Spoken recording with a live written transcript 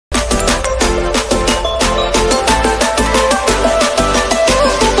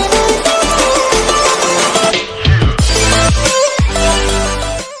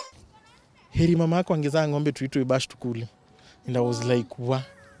heri mama yako angezaa ng'ombe tuitwe bash tukule. And I was like, wa.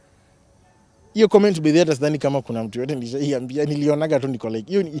 Hiyo comment by the other sidhani kama kuna mtu yote niliambia, nilionaga tu niko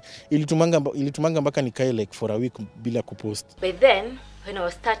like hiyo ilitumanga mpaka nikae like for a week bila kupost. But then when I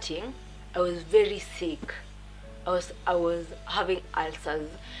was starting, I was very sick. I was having ulcers.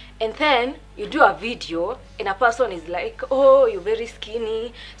 And then you do a video and a person is like, "Oh, you're very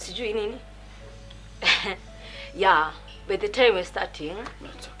skinny." Sijui nini. Yeah, by the time we're starting, no,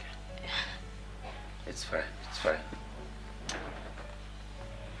 it's okay. It's fine. It's fine.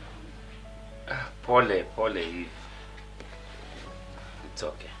 Pole, Eve. It's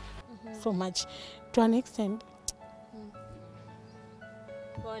okay. So much to an extent.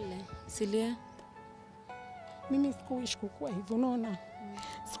 Pole, Silia. Mimi sikuishi kukua hivyo, unaona?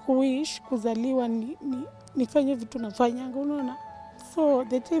 Sikuishi kuzaliwa nifanye vitu nafanyanga, unaona? So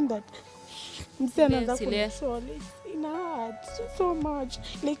the time that mzee anaanza kunishole, ina hurt so much.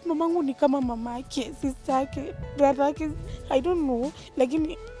 Like mamangu ni kama mamake, sister yake, brother yake, I don't know.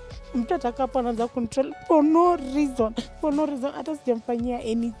 Lakini mtu atakapo anaanza control for no reason. Hata sijamfanyia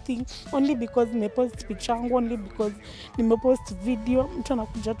anything, only because nimepost picture yangu, only because nimepost video, mtu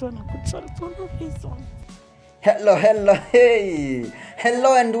anakuja tu anacontrol for no reason. Hello, hey.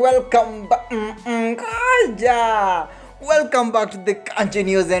 Hello and welcome back. Welcome back to the Kunchy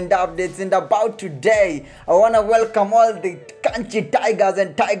news and updates. And about today, I want to welcome all the Kunchy tigers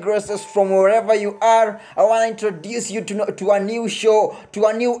and tigresses from wherever you are. I want to introduce you to a new show, to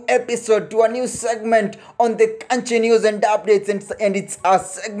a new episode, to a new segment on the Kunchy news and updates. And it's a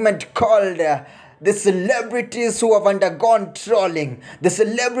segment called the celebrities who have undergone trolling, the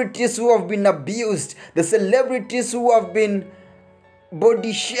celebrities who have been abused, the celebrities who have been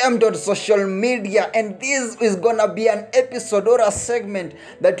body shamed on social media. And this is gonna be an episode or a segment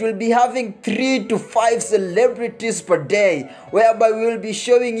that will be having 3 to 5 celebrities per day, whereby we will be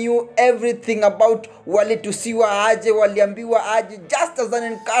showing you everything about walitusiwa aje, waliambiwa aje, just as an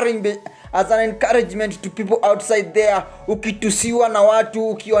encouragement to people outside there. Ukitusiwa na watu,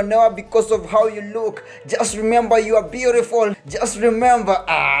 ukionewa because of how you look, just remember you are beautiful. Just remember,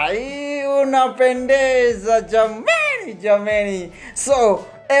 unapendeza jameni. So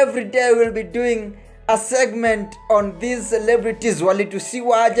every day we'll be doing a segment on these celebrities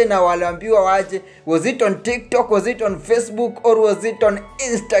walitusiwa aje na waliambiwa aje. Was it on TikTok, was it on Facebook, or was it on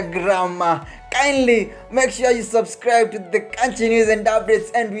Instagram? Kindly make sure you subscribe to the Kunchy news and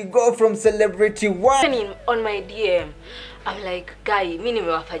updates, and we go from celebrity 1. On my DM, I'm like, guy, mimi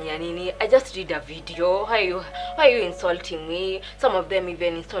nimewafanyia nini? I just did a video. Why are you insulting me? Some of them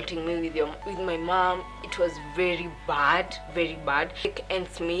even insulting me with my mom. It was very bad. And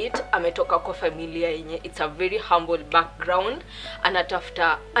Smith ametoka kwa familia yenye it's a very humble background,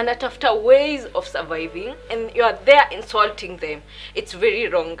 anatafuta ways of surviving, and you are there insulting them. It's very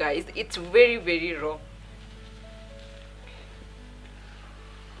wrong, guys. It's very, very wrong.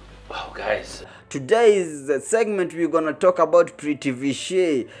 Wow, guys. Today's segment, we're gonna talk about Pritty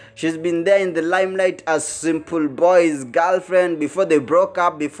Vishy. She's been there in the limelight as Simple Boy's girlfriend before they broke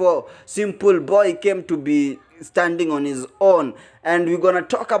up, before Simple Boy came to be standing on his own. And we're gonna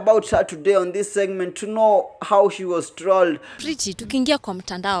talk about her today on this segment to know how she was trolled. Pritty, tukiingia kwa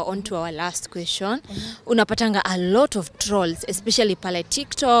mtandao on to our last question, unapatanga a lot of trolls, especially pale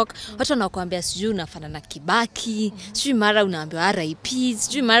TikTok. Watu wanakuambia sijui unafanana Kibaki, sijui mara unaambiwa RIP,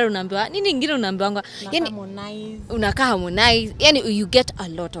 sijui mara unaambiwa nini ingine unaambiwa yani unakaa Harmonize. Yani you get a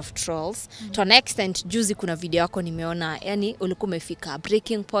lot of trolls. To an extent, juzi kuna video yako nimeona, yani ulikuwa umefika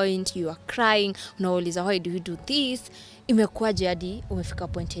breaking point, you are crying, unauliza why do you do this? Imekuaje hadi umefika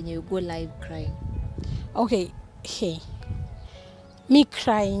point yenye you go live crying? Okay, hey. Me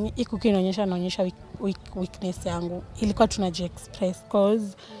crying naonyesha weakness yangu. Ilikuwa tunaji-express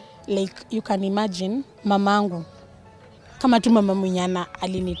cause like you can imagine mamangu kama tu mama mwenyana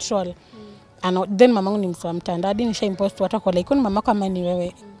alinitroll. And then mamangu ni mswa mtandao, hadi nishaimpost watu kwa like ni mamako kama ni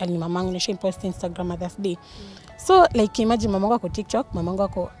wewe, ni mamangu nishaimpost Instagram that day. So like imagine mamangu ako TikTok, mamangu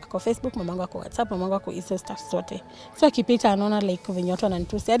ako Facebook, mamangu ako WhatsApp, mamangu ako Insta stuff zote. So akipita anaona like venye watu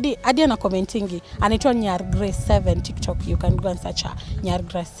wananitusi, hadi ana commentingi, anaitwa Nyar Grace 7 TikTok, you can go and search her Nyar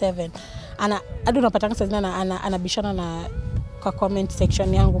Grace 7. Hadi unapata sana anabishana na kwa comment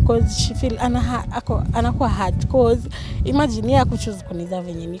section yangu cause she feel anakuwa hard cause imagine yeye akuchoose kuniza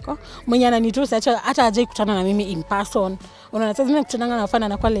venye niko mwenye ananitusi hata aje kutana na mimi in person. Unaona sasa mimi kutananga na fana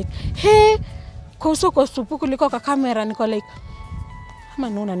anakuwa like hey kwa supu kuliko kwa kamera, niko like kama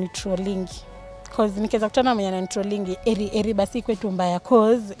naona ni trolling cause nikiweza kutana mwenye ana trolling eri basi kwetu mbaya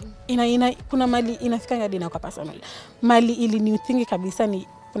cause kuna mali inafika hadi na kwa personal mali ili ni thing kabisa. Ni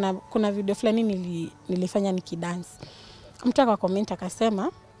kuna video fulani nilifanya nikidance, mtu aka comment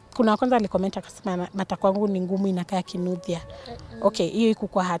akasema kuna kwanza alikomenta akasema matako yangu ni ngumu inakaa kinudhia. Okay, hiyo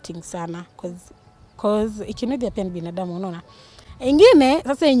ikuwa hurting sana cause ikinudhia pia ni binadamu unaona. Ingine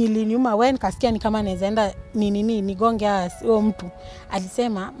sasa yenye iliniuma when kasikia ni kama naezaenda nigonge huyo mtu.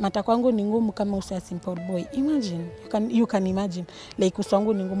 Alisema matako yangu ni ngumu kama uso ya simple boy. Imagine, you can imagine like uso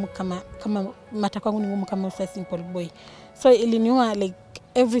wangu ni ngumu kama matako yangu ni ngumu kama uso ya simple boy. So iliniuma like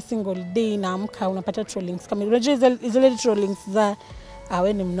every single day naamka unapata trollings kama unajua zile trollings za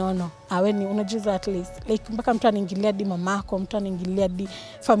awe ni mnono, awe ni unajua at least like mpaka mtu anaingilia di mamako, mtu anaingilia di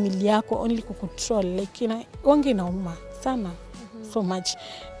familia yako only kukutroll like wange inauma sana. So much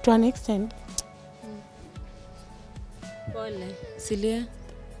to an extent. Pole. Silia?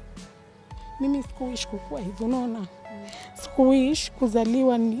 Mimi sikuishi kukua hivyo unaona. Sikuishi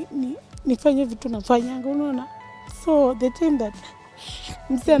kuzaliwa nifanye vitu nafanyanga unaona. So the time that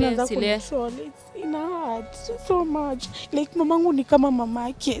msi anaanza kunishol it's in hard so much. Like mamangu ni kama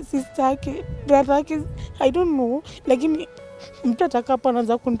mamake, sister yake, brother yake, I don't know. Lakini mtu atakapo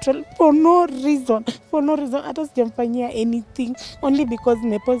anaanza control for no reason hata sijamfanyia anything only because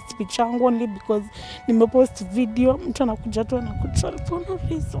nimepost picture yangu, only because nimepost video mtu anakuja tu na control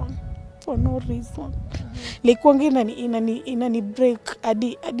for no reason. Like wengine inani break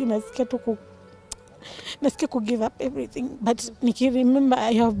hadi nasikia ku give up everything, but remember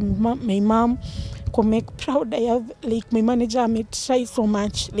I have my mom to make proud. I have like my manager may try so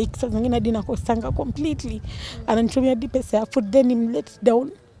much like saa zingine hadi nakosanga completely ananitumia hadi pesa ya food then him let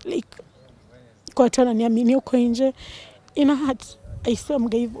down like kwa tana niamini uko nje ina heart. I saw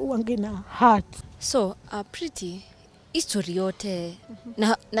mgave wange na heart. So Pritty, history yote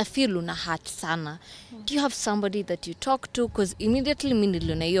na feel una heart sana. Do you have somebody that you talk to? Because immediately mimi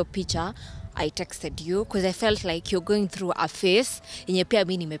niliona hiyo picture I texted you because I felt like you're going through a phase yenye pia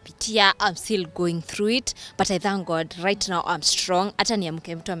mimi nimepitia. I'm still going through it, but I thank God right now I'm strong. Hata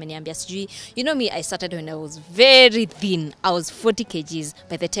niamke mtu ameniambia sijui, you know me, I started when I was very thin. I was 40 kgs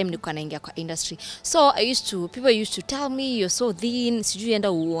by the time nilikuwa naingia kwa industry. So people used to tell me you're so thin, sijui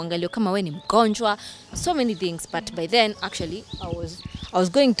enda uangalie kama wewe ni mgonjwa, so many things, but by then actually I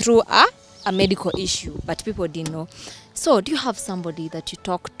was going through a medical issue, but people didn't know. So, do you have somebody that you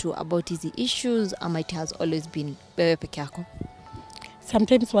talk to about these issues, or it has always been wewe peke yako?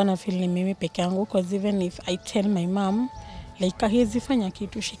 Sometimes wanna feel ni mimi peke yangu because even if I tell my mom like haiwezi fanya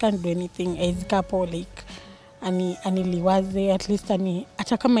kitu, she can't do anything, ezikapo like aniliwaze at least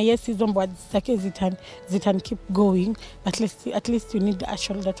hata kama yes hizo words zake zitan keep going, but at least you need a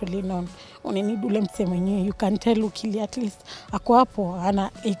shoulder to lean on. Unanid ule mse mwenyewe you can tell ukili at least ako hapo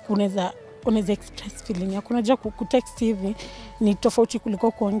ana unaweza express feeling yako. Unajua kutext hivi ni tofauti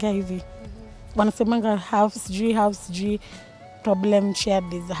kuliko kuongea hivi. Wanasemanga have sijui problem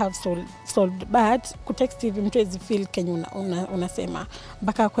shared is half solved, but kutext hivi mtu ezi feel kenye unasema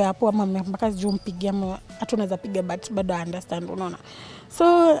mpaka kwa hapo ama mpaka sijui mpigia ama hata unaweza piga but bado understand unaona.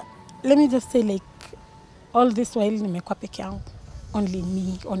 So let me just say like all this while nimekuwa peke yangu, only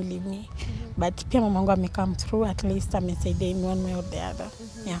me. But pia mamangu amecome through, at least amesaidia in one way or the other.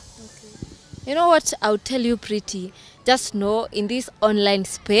 Yeah. You know what I'll tell you, Pritty? Just know in this online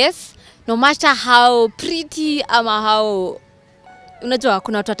space, no matter how pretty ama how unajua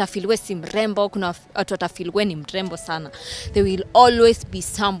kuna watu watafeel wewe si mrembo, kuna watu watafeel wewe ni mrembo sana, there will always be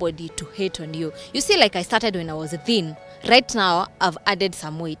somebody to hate on you. You see, like I started when I was thin. Right now I've added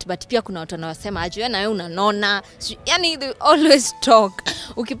some weight, but pia kuna watu wanasema ajue na wewe unanona. Yani they always talk.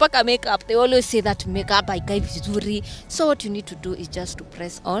 Ukipaka makeup they always say that makeup haikai vizuri. So what you need to do is just to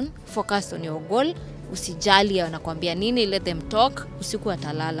press on, focus on your goal. Usijali wanakuambia nini, let them talk, usiku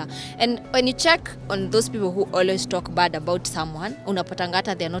atalala. And when you check on those people who always talk bad about someone, unapatanga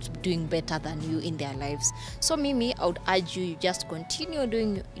hata they are not doing better than you in their lives. So mimi I would urge you just continue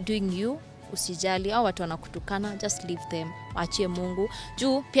doing you. Usijali au watu wanakutukana, just leave them, waachie Mungu.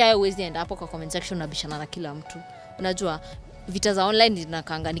 Juu pia huwezi enda hapo kwa comment section unabishana na kila mtu. Unajua vita za online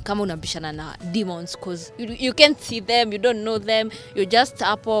zinakanga ni kama unabishana na demons, cause you can't see them, you don't know them, you just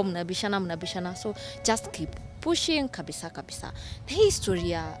hapo mnabishana. So just keep pushing kabisa. Na hii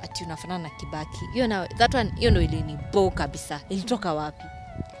historia ati unafanana na Kibaki, that one ndio ilinibo kabisa. Ilitoka wapi?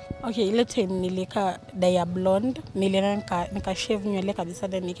 Okay, ile time nilika dye blonde, nika shave nywele kabisa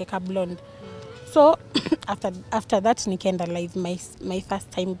then nikeka blonde. So after that nikaenda live, my first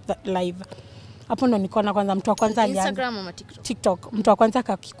time live. Hapo ndo nikaona kwanza mtu wa kwanza Instagram ama TikTok. Mtu wa kwanza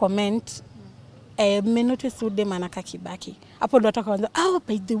akacomment notice ude manaka Kibaki. Hapo ndo atakaanza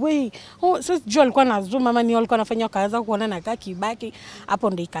by the way. So Joel alikuwa na zoom mama ni alikuwa anafanya kaanza kuona na Kibaki. Hapo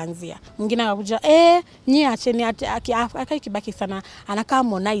ndo ikaanzia. Mwingine akakuja nyie acheni aka Kibaki sana anakaa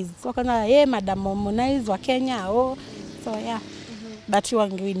Harmonize. So akaanza madam Harmonize wa Kenya. So yeah. but hiyo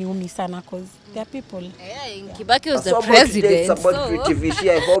angeniumi sana cause there are people. Yeah, Kibaki was the So about today, president. it's about So. Pritty Vishy.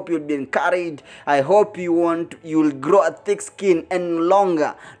 I hope you've been carried. I hope you'll grow a thick skin and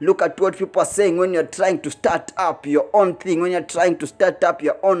longer. Look at what people are saying when you're trying to start up your own thing, when you're trying to start up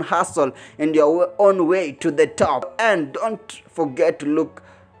your own hustle and your own way to the top. And don't forget to look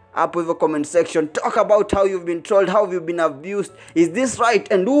up with the comment section. Talk about how you've been trolled, how you've been abused. Is this right?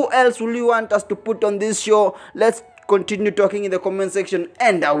 And who else will you want us to put on this show? Let's continue talking in the comment section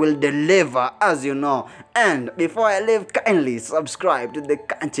and I will deliver, as you know. And before I leave, kindly subscribe to the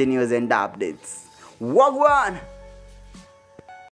Kunchy News and Updates. Wagwan!